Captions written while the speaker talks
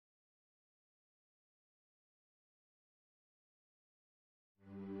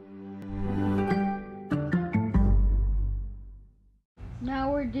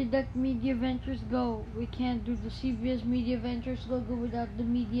did that Media Ventures go? We can't do the CBS Media Ventures logo without the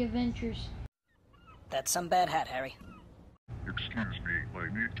Media Ventures. That's some bad hat, Harry. Excuse me, I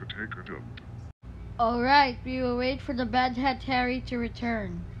need to take a dump. Alright, we will wait for the Bad Hat Harry to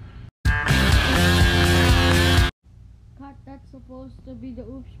return. Cut, that's supposed to be the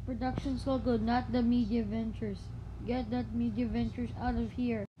Oops Productions logo, not the Media Ventures. Get that Media Ventures out of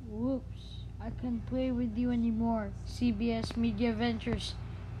here. Whoops, I can't play with you anymore. CBS Media Ventures,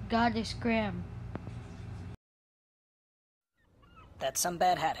 gotta scram. That's some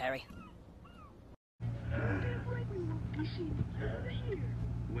bad hat, Harry.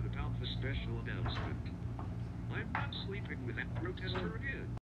 What about the special announcement? I'm not sleeping with that protester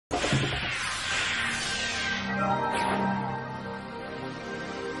again.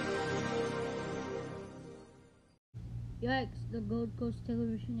 Yikes, the Gold Coast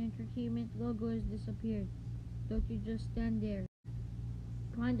Television Entertainment logo has disappeared. Don't you just stand there.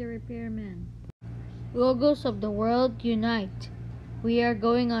 Find the repairman. Logos of the world unite. We are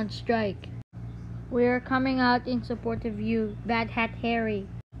going on strike. We are coming out in support of you, Bad Hat Harry.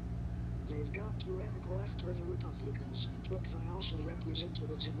 They've got to rank left for the Republicans, but they also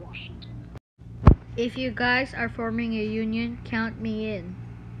representatives in Washington. If you guys are forming a union, count me in.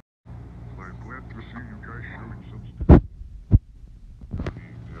 I'm glad to see you guys showing some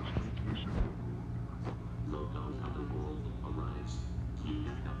There's no place in the world. Logo of the world arise. You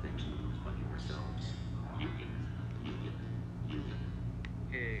have nothing to lose but yourselves. Union, union, union.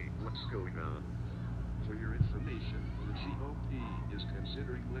 Hey, what's going on? For your information, the GOP is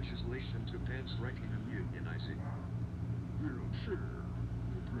considering legislation to ban striking and unionizing. We're unsure.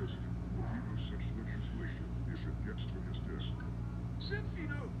 The president will veto such legislation if it gets to his desk. Said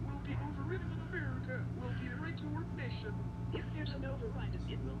veto will be overridden in America. We'll be a right-to-work nation. If there's an override,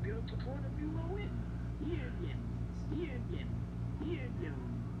 it will go to court of law in. Union, union, union.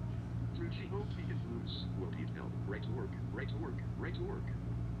 Through GOP influence will be held. Right to work, right to work, right to work.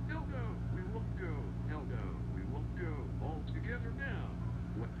 Hell no, we won't go. Hell no, we won't go. All together now.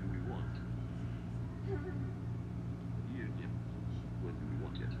 What do we want? Union. When do we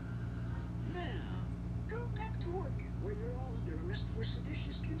want it? Now, go back to work, where you're all under arrest for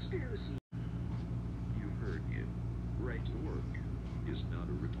seditious conspiracy. You heard him. Right to work is not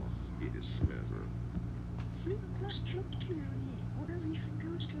a ripoff. It is forever. Freedom plus Trump clearly, or everything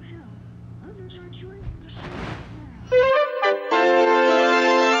goes to hell. Others are joining the same now.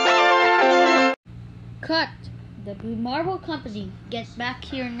 Cut! The Blue Marble Company, get back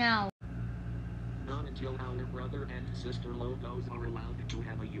here now. Not until our brother and sister logos are allowed to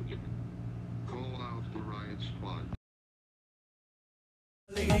have a union. Call out the riot squad.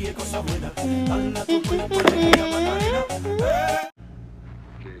 Okay,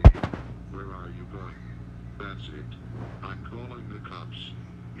 where are you going? That's it. I'm calling the cops.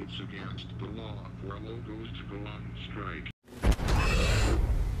 It's against the law for logos to go on strike.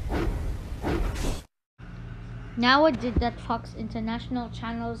 Now what did that Fox International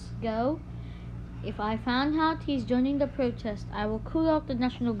channels go? If I found out he's joining the protest, I will call out the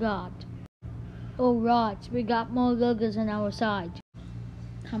National Guard. Alright, we got more logos on our side.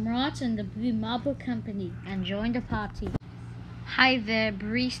 Comrades in the Blue Marble Company, and join the party. Hi there,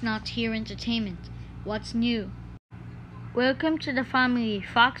 Breeze Not Here Entertainment. What's new? Welcome to the family,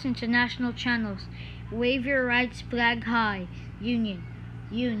 Fox International Channels. Wave your rights flag high. Union,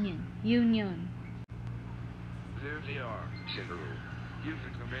 union, union. There they are, General. Give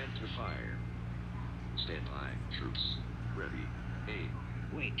the command to fire. Stand by, troops. Ready. Aim.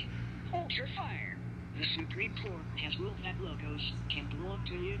 Wait, hold your fire. The Supreme Court has ruled that logos can belong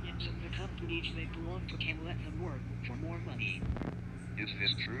to unions, and the companies they belong to can let them work for more money. Is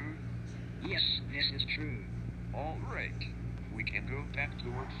this true? Yes, this is true. All right. We can go back to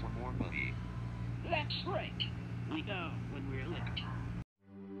work for more money. That's right. We know when we're licked.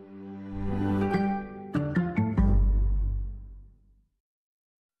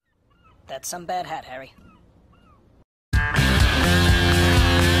 That's some bad hat, Harry.